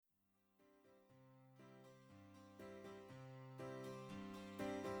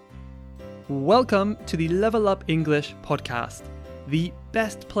Welcome to the Level Up English podcast, the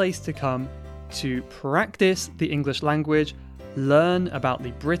best place to come to practice the English language, learn about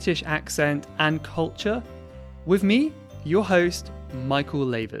the British accent and culture, with me, your host, Michael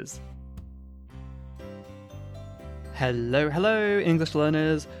Lavers. Hello, English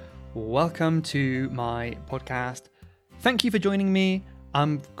learners. Welcome to my podcast. Thank you for joining me.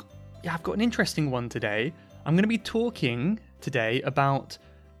 I've got an interesting one today. I'm going to be talking today about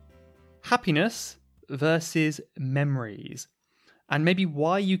happiness versus memories, and maybe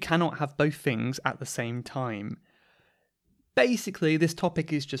why you cannot have both things at the same time. Basically, this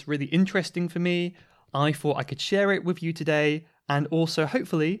topic is just really interesting for me. I thought I could share it with you today and also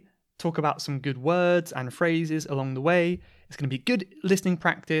hopefully talk about some good words and phrases along the way. It's going to be good listening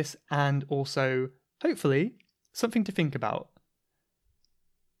practice and also, hopefully, something to think about.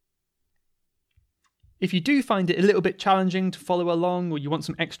 If you do find it a little bit challenging to follow along or you want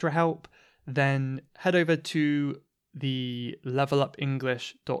some extra help, then head over to the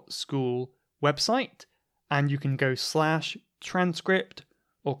levelupenglish.school website and you can go /transcript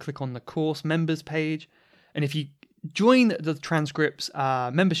or click on the course members page. And if you join the transcripts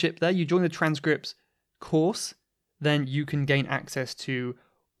membership there, you join the transcripts course, then you can gain access to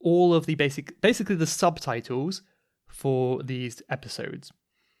all of the basically the subtitles for these episodes.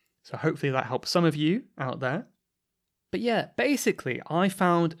 So hopefully that helps some of you out there. But yeah, basically I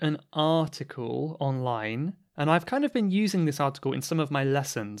found an article online and I've kind of been using this article in some of my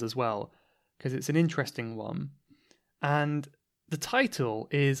lessons as well because it's an interesting one. And the title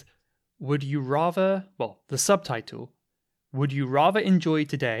is, the subtitle, would you rather enjoy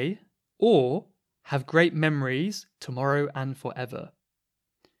today or have great memories tomorrow and forever?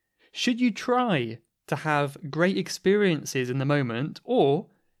 Should you try to have great experiences in the moment or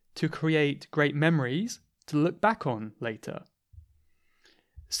to create great memories to look back on later?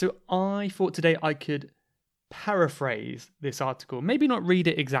 So I thought today I could paraphrase this article. Maybe not read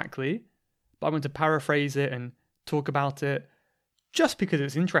it exactly, but I want to paraphrase it and talk about it just because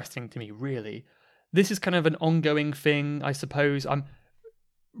it's interesting to me, really. This is kind of an ongoing thing, I suppose.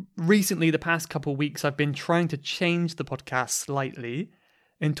 Recently, the past couple of weeks, I've been trying to change the podcast slightly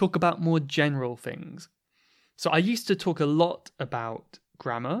and talk about more general things. So I used to talk a lot about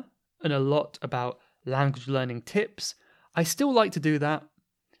grammar and a lot about language learning tips. I still like to do that,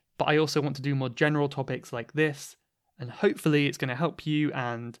 but I also want to do more general topics like this, and hopefully it's going to help you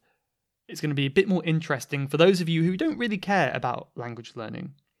and it's going to be a bit more interesting for those of you who don't really care about language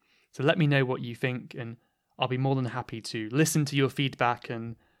learning. So let me know what you think, and I'll be more than happy to listen to your feedback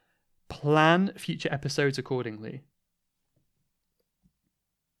and plan future episodes accordingly.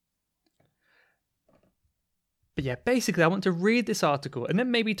 But yeah, basically I want to read this article and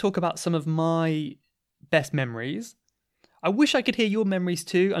then maybe talk about some of my best memories. I wish I could hear your memories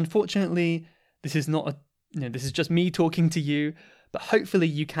too. Unfortunately, this is this is just me talking to you, but hopefully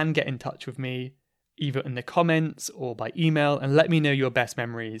you can get in touch with me either in the comments or by email and let me know your best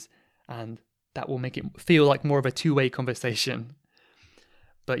memories, and that will make it feel like more of a two-way conversation.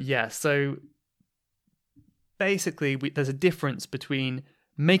 But yeah, so basically there's a difference between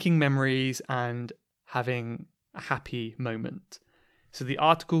making memories and having a happy moment. So the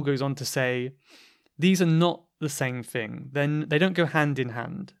article goes on to say, these are not the same thing. Then they don't go hand in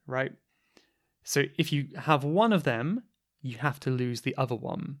hand, right? So if you have one of them, you have to lose the other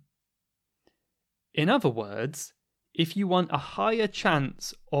one. In other words, if you want a higher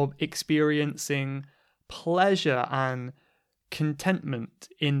chance of experiencing pleasure and contentment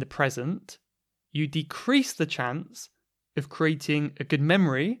in the present, you decrease the chance of creating a good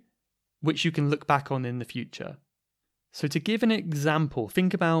memory which you can look back on in the future. So to give an example,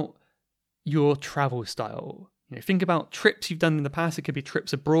 think about your travel style. Think about trips you've done in the past. It could be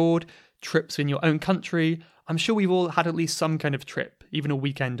trips abroad, trips in your own country. I'm sure we've all had at least some kind of trip, even a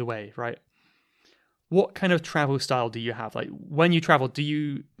weekend away, right? What kind of travel style do you have? Like when you travel,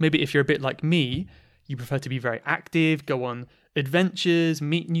 maybe if you're a bit like me, you prefer to be very active, go on adventures,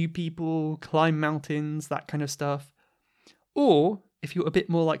 meet new people, climb mountains, that kind of stuff? Or if you're a bit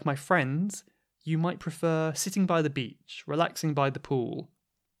more like my friends, you might prefer sitting by the beach, relaxing by the pool.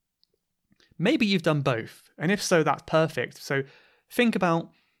 Maybe you've done both, and if so, that's perfect. So think about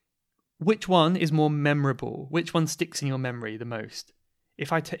which one is more memorable, which one sticks in your memory the most.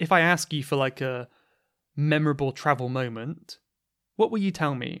 If I ask you for like a memorable travel moment, what will you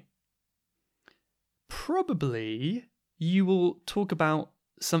tell me? Probably you will talk about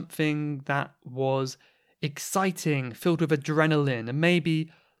something that was exciting, filled with adrenaline, and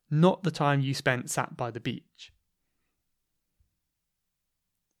maybe not the time you spent sat by the beach.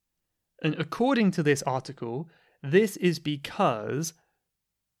 And according to this article, this is because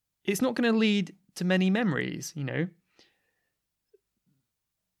it's not going to lead to many memories,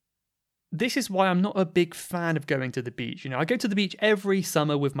 This is why I'm not a big fan of going to the beach. I go to the beach every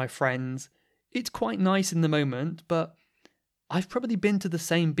summer with my friends. It's quite nice in the moment, but I've probably been to the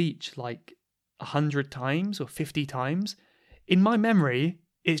same beach like 100 times or 50 times. In my memory,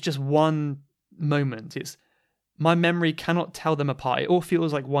 it's just one moment. My memory cannot tell them apart. It all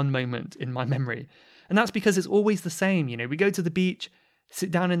feels like one moment in my memory. And that's because it's always the same. We go to the beach,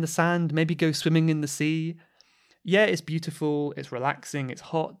 sit down in the sand, maybe go swimming in the sea. Yeah, it's beautiful, it's relaxing, it's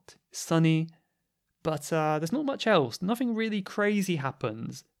hot, it's sunny, but there's not much else. Nothing really crazy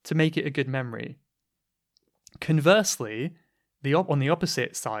happens to make it a good memory. Conversely, on the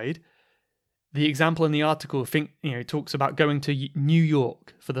opposite side, the example in the article talks about going to New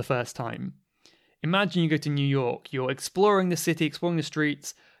York for the first time. Imagine you go to New York, you're exploring the city, exploring the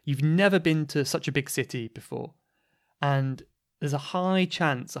streets, you've never been to such a big city before, and there's a high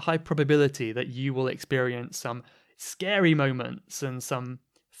chance, a high probability that you will experience some scary moments and some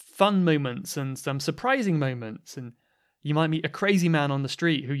fun moments and some surprising moments, and you might meet a crazy man on the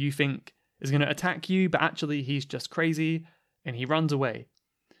street who you think is going to attack you, but actually he's just crazy and he runs away.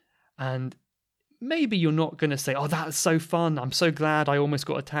 And maybe you're not going to say, oh, that was so fun, I'm so glad I almost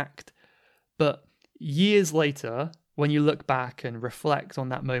got attacked. But years later, when you look back and reflect on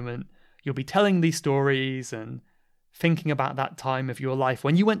that moment, you'll be telling these stories and thinking about that time of your life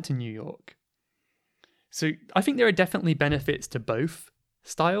when you went to New York. So I think there are definitely benefits to both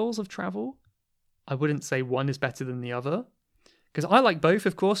styles of travel. I wouldn't say one is better than the other, because I like both,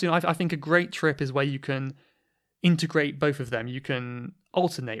 of course. I think a great trip is where you can integrate both of them. You can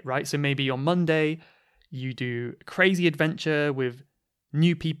alternate, right? So maybe on Monday, you do a crazy adventure with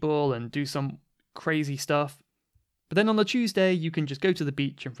new people and do some crazy stuff. But then on the Tuesday, you can just go to the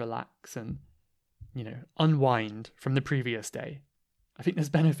beach and relax and, unwind from the previous day. I think there's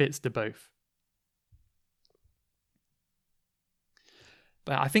benefits to both.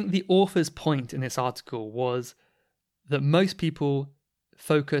 But I think the author's point in this article was that most people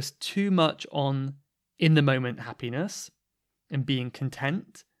focus too much on in-the-moment happiness and being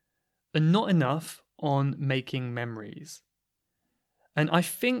content, and not enough on making memories. And I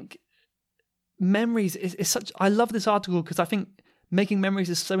think memories is such... I love this article because I think making memories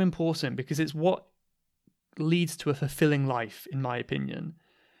is so important, because it's what leads to a fulfilling life, in my opinion.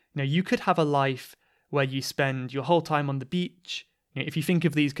 You could have a life where you spend your whole time on the beach. If you think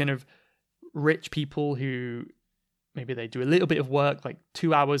of these kind of rich people who maybe they do a little bit of work, like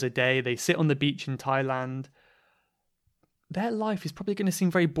 2 hours a day, they sit on the beach in Thailand, their life is probably going to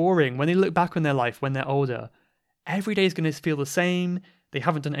seem very boring when they look back on their life when they're older. Every day is going to feel the same. They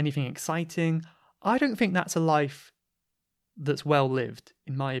haven't done anything exciting. I don't think that's a life that's well lived,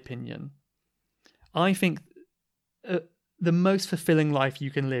 in my opinion. I think the most fulfilling life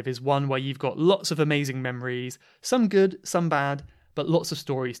you can live is one where you've got lots of amazing memories, some good, some bad, but lots of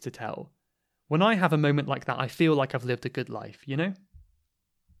stories to tell. When I have a moment like that, I feel like I've lived a good life,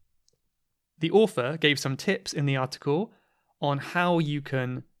 The author gave some tips in the article on how you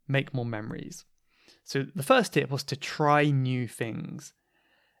can make more memories. So the first tip was to try new things.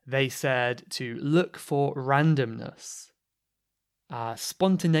 They said to look for randomness,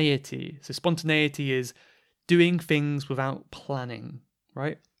 spontaneity. So spontaneity is doing things without planning,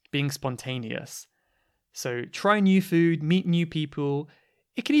 right? Being spontaneous. So try new food, meet new people.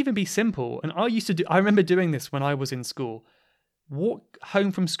 It can even be simple. And I remember doing this when I was in school. Walk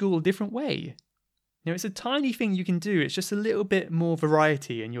home from school a different way. It's a tiny thing you can do. It's just a little bit more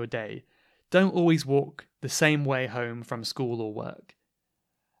variety in your day. Don't always walk the same way home from school or work.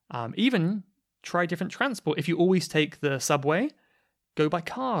 Even try different transport. If you always take the subway, go by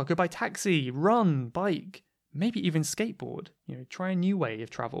car, go by taxi, run, bike, maybe even skateboard. Try a new way of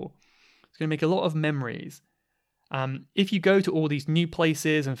travel. It's going to make a lot of memories. If you go to all these new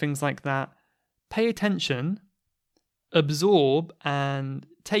places and things like that, pay attention, absorb, and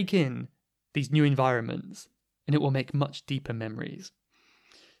take in these new environments, and it will make much deeper memories.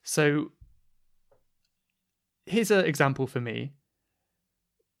 So here's an example for me.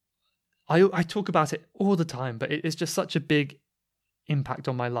 I talk about it all the time, but it's just such a big impact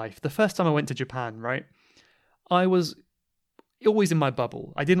on my life. The first time I went to Japan, right? I was always in my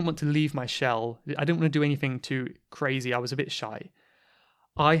bubble. I didn't want to leave my shell. I didn't want to do anything too crazy. I was a bit shy.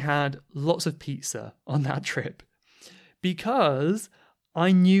 I had lots of pizza on that trip because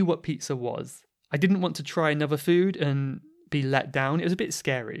I knew what pizza was. I didn't want to try another food and be let down. It was a bit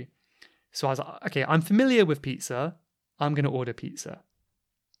scary. So I was like, okay, I'm familiar with pizza. I'm going to order pizza.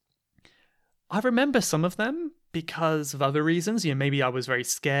 I remember some of them because of other reasons. Maybe I was very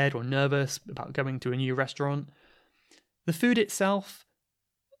scared or nervous about going to a new restaurant. The food itself,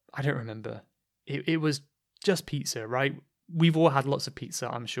 I don't remember. It was just pizza, right? We've all had lots of pizza,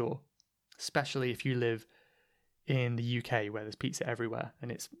 I'm sure, especially if you live in the UK where there's pizza everywhere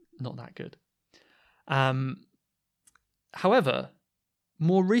and it's not that good. However,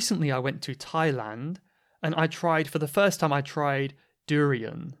 more recently I went to Thailand and for the first time I tried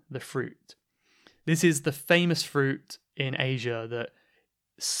durian, the fruit. This is the famous fruit in Asia that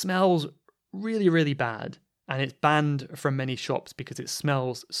smells really, really bad, and it's banned from many shops because it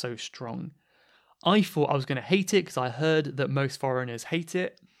smells so strong. I thought I was going to hate it because I heard that most foreigners hate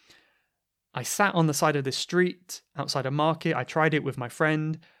it. I sat on the side of the street outside a market. I tried it with my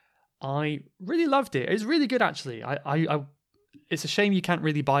friend. I really loved it. It's really good, actually. It's a shame you can't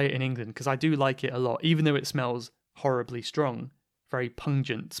really buy it in England because I do like it a lot, even though it smells horribly strong, very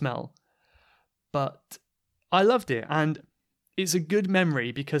pungent smell. But I loved it, and it's a good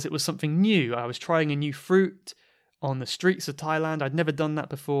memory because it was something new. I was trying a new fruit on the streets of Thailand. I'd never done that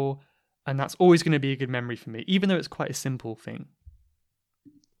before, and that's always going to be a good memory for me, even though it's quite a simple thing.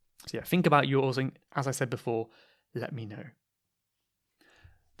 So yeah, think about yours, and as I said before, let me know.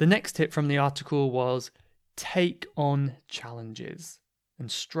 The next tip from the article was take on challenges and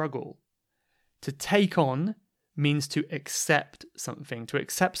struggle. To take on means to accept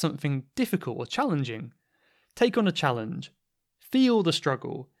something difficult or challenging. Take on a challenge. Feel the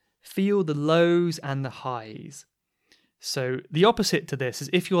struggle. Feel the lows and the highs. So the opposite to this is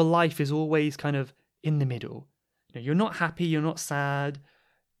if your life is always kind of in the middle. You're not happy, you're not sad,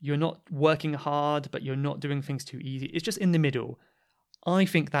 you're not working hard, but you're not doing things too easy. It's just in the middle. I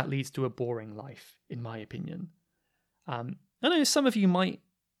think that leads to a boring life, in my opinion. I know some of you might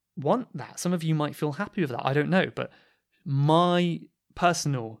want that. Some of you might feel happy with that. I don't know, but my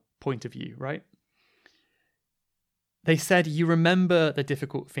personal point of view, right? They said you remember the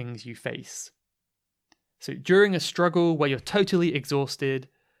difficult things you face. So during a struggle where you're totally exhausted,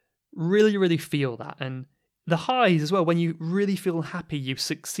 really, really feel that. And the highs as well, when you really feel happy, you've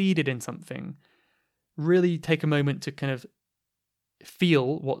succeeded in something, really take a moment to kind of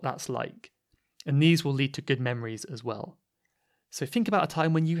feel what that's like. And these will lead to good memories as well. So think about a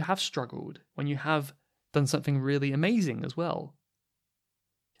time when you have struggled, when you have done something really amazing as well.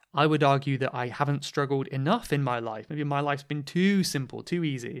 I would argue that I haven't struggled enough in my life. Maybe my life's been too simple, too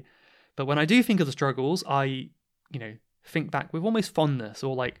easy. But when I do think of the struggles, I, think back with almost fondness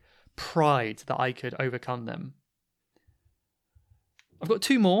or like pride that I could overcome them. I've got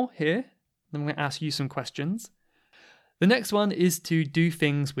two more here. Then I'm going to ask you some questions. The next one is to do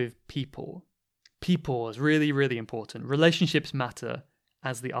things with people. People is really, really important. Relationships matter,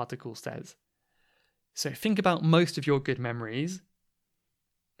 as the article says. So think about most of your good memories.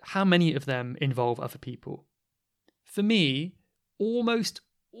 How many of them involve other people? For me, almost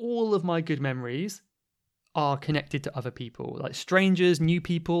all of my good memories are connected to other people, like strangers, new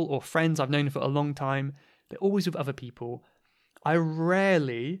people, or friends I've known for a long time. They're always with other people. I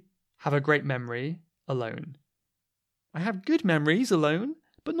rarely have a great memory alone. I have good memories alone,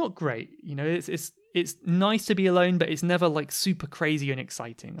 but not great. It's nice to be alone, but it's never like super crazy and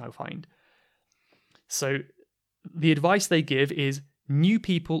exciting, I find. So the advice they give is new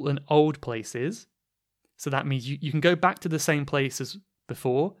people and old places. So that means you can go back to the same place as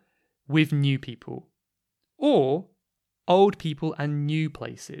before with new people. Or old people and new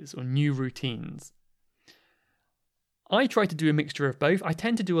places or new routines. I try to do a mixture of both. I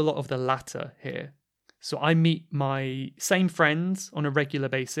tend to do a lot of the latter here. So I meet my same friends on a regular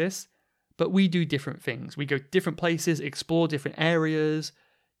basis, but we do different things. We go different places, explore different areas,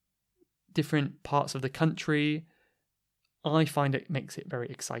 different parts of the country. I find it makes it very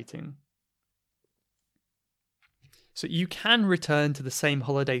exciting. So you can return to the same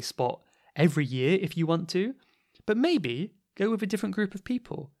holiday spot every year if you want to, but maybe go with a different group of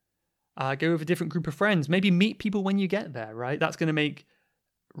people. Go with a different group of friends. Maybe meet people when you get there, right? That's going to make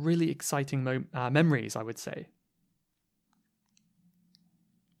really exciting memories, I would say.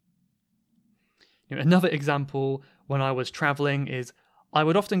 Another example when I was traveling is I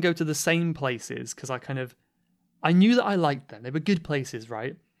would often go to the same places because I knew that I liked them. They were good places,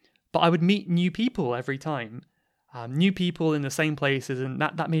 right? But I would meet new people every time. New people in the same places, and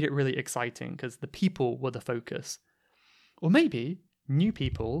that made it really exciting because the people were the focus. Or maybe new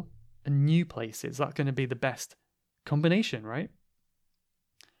people and new places. That's going to be the best combination, right?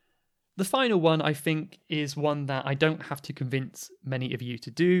 The final one, I think, is one that I don't have to convince many of you to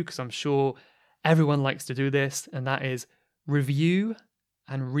do because I'm sure everyone likes to do this, and that is review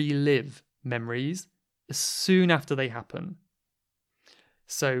and relive memories as soon after they happen.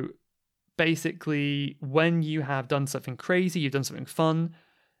 So basically, when you have done something crazy, you've done something fun,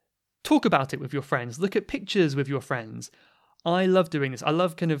 talk about it with your friends. Look at pictures with your friends. I love doing this. I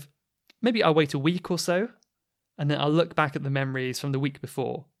love maybe I'll wait a week or so, and then I'll look back at the memories from the week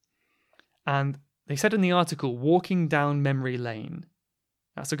before. And they said in the article, walking down memory lane.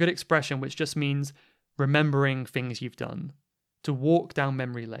 That's a good expression, which just means remembering things you've done. To walk down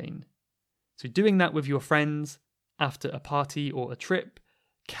memory lane. So doing that with your friends after a party or a trip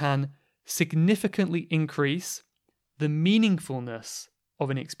can significantly increase the meaningfulness of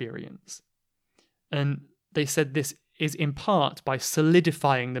an experience. And they said this is in part by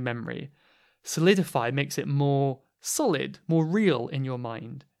solidifying the memory. Solidify makes it more solid, more real in your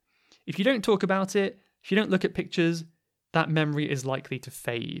mind. If you don't talk about it, if you don't look at pictures, that memory is likely to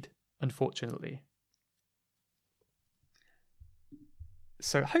fade, unfortunately.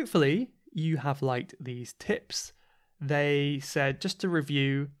 So hopefully you have liked these tips. They said, just to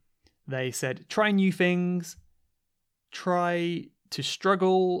review, they said, try new things, try to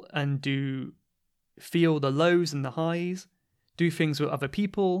struggle and feel the lows and the highs, do things with other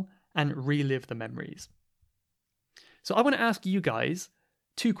people, and relive the memories. So I want to ask you guys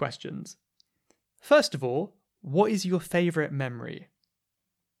 2 questions. First of all, what is your favourite memory?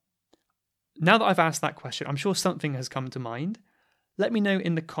 Now that I've asked that question, I'm sure something has come to mind. Let me know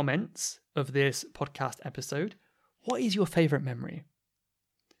in the comments of this podcast episode, what is your favourite memory?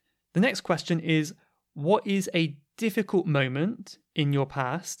 The next question is, what is a difficult moment in your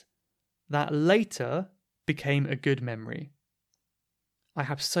past that later became a good memory? I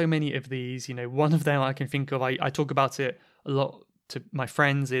have so many of these. One of them I can think of, I talk about it a lot to my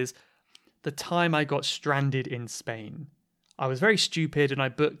friends, is the time I got stranded in Spain. I was very stupid and I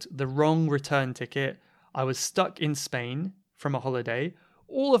booked the wrong return ticket. I was stuck in Spain from a holiday.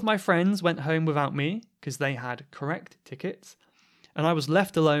 All of my friends went home without me because they had correct tickets. And I was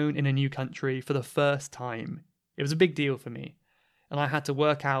left alone in a new country for the first time. It was a big deal for me. And I had to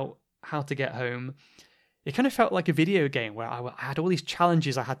work out how to get home. It kind of felt like a video game where I had all these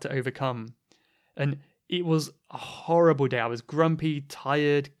challenges I had to overcome. And it was a horrible day. I was grumpy,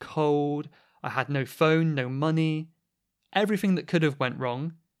 tired, cold. I had no phone, no money. Everything that could have went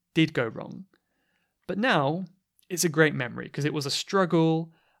wrong did go wrong. But now it's a great memory because it was a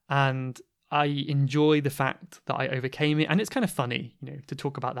struggle and I enjoy the fact that I overcame it. And it's kind of funny, to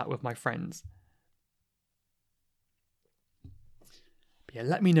talk about that with my friends. But yeah,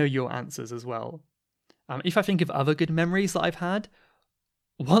 let me know your answers as well. If I think of other good memories that I've had,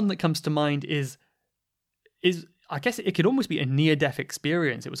 one that comes to mind is I guess it could almost be a near-death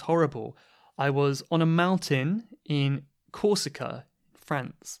experience. It was horrible. I was on a mountain in Corsica,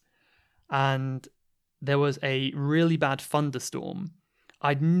 France, and there was a really bad thunderstorm.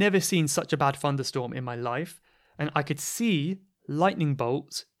 I'd never seen such a bad thunderstorm in my life, and I could see lightning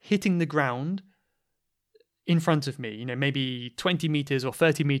bolts hitting the ground in front of me, maybe 20 meters or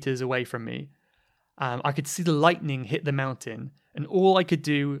 30 meters away from me. I could see the lightning hit the mountain, and all I could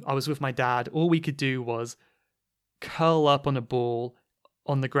do, I was with my dad, all we could do was curl up on a ball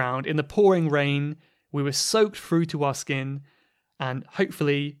on the ground in the pouring rain. We were soaked through to our skin and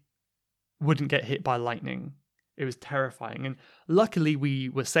hopefully wouldn't get hit by lightning. It was terrifying. And luckily we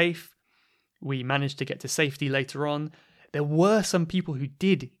were safe. We managed to get to safety later on. There were some people who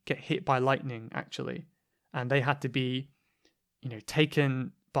did get hit by lightning, actually. And they had to be,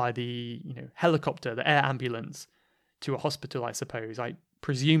 taken by the, helicopter, the air ambulance, to a hospital, I suppose. I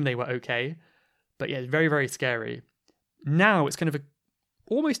presume they were okay. But yeah, very, very scary. Now it's kind of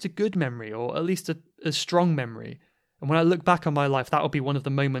almost a good memory, or at least a strong memory. And when I look back on my life, that will be one of the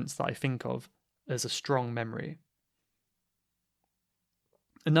moments that I think of as a strong memory.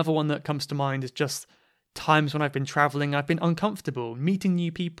 Another one that comes to mind is just times when I've been traveling, I've been uncomfortable, meeting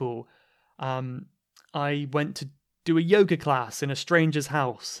new people. I went to do a yoga class in a stranger's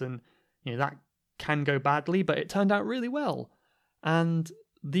house, and that can go badly, but it turned out really well. And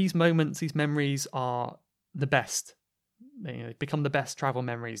these moments, these memories are the best. They become the best travel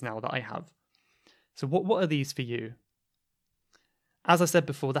memories now that I have. So what are these for you? As I said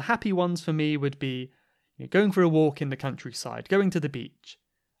before, the happy ones for me would be going for a walk in the countryside, going to the beach.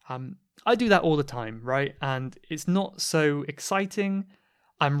 I do that all the time, right? And it's not so exciting.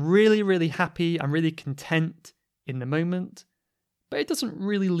 I'm really, really happy. I'm really content in the moment. But it doesn't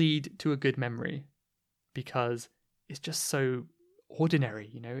really lead to a good memory because it's just so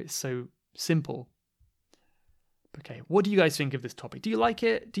ordinary, it's so simple. Okay, what do you guys think of this topic? Do you like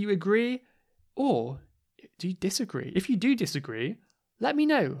it? Do you agree? Or do you disagree? If you do disagree, let me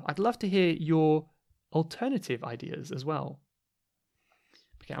know. I'd love to hear your alternative ideas as well.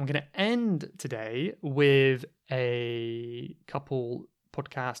 Okay, I'm going to end today with a couple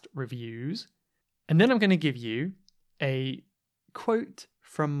podcast reviews. And then I'm going to give you a quote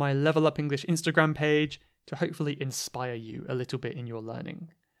from my Level Up English Instagram page to hopefully inspire you a little bit in your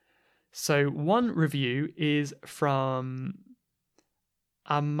learning. So one review is from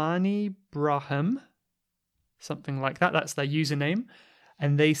Amani Braham, something like that. That's their username.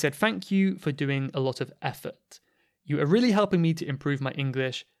 And they said, "Thank you for doing a lot of effort. You are really helping me to improve my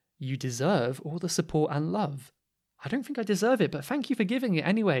English. You deserve all the support and love." I don't think I deserve it, but thank you for giving it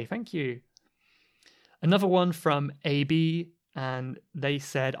anyway. Thank you. Another one from AB, and they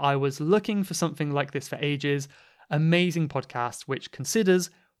said, "I was looking for something like this for ages. Amazing podcast which considers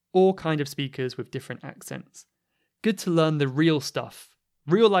all kind of speakers with different accents. Good to learn the real stuff,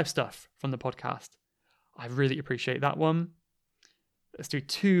 real life stuff from the podcast." I really appreciate that one. Let's do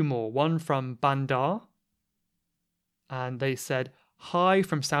two more. One from Bandar, and they said, "Hi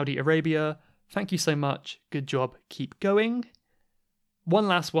from Saudi Arabia. Thank you so much. Good job. Keep going." One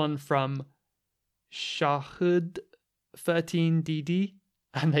last one from Shahud13DD,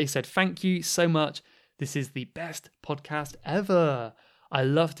 and they said, "Thank you so much. This is the best podcast ever." I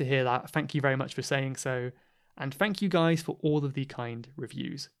love to hear that. Thank you very much for saying so. And thank you guys for all of the kind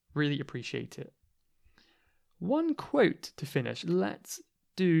reviews. Really appreciate it. One quote to finish. Let's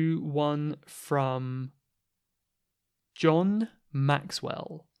do one from John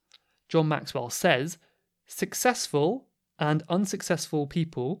Maxwell. John Maxwell says, "Successful and unsuccessful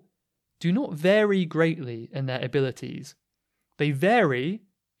people do not vary greatly in their abilities. They vary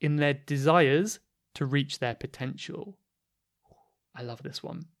in their desires to reach their potential." I love this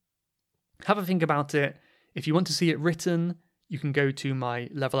one. Have a think about it. If you want to see it written, you can go to my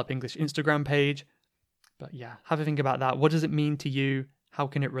Level Up English Instagram page. But yeah, have a think about that. What does it mean to you? How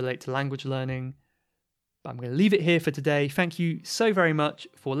can it relate to language learning? But I'm going to leave it here for today. Thank you so very much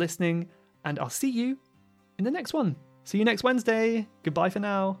for listening, and I'll see you in the next one. See you next Wednesday. Goodbye for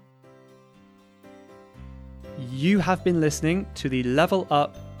now. You have been listening to the Level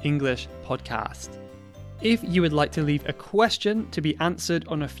Up English podcast. If you would like to leave a question to be answered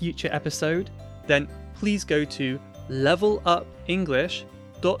on a future episode, then please go to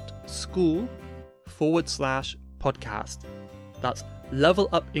levelupenglish.school/podcast. That's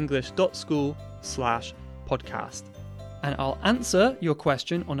levelupenglish.school/podcast. And I'll answer your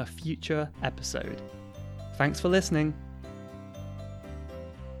question on a future episode. Thanks for listening.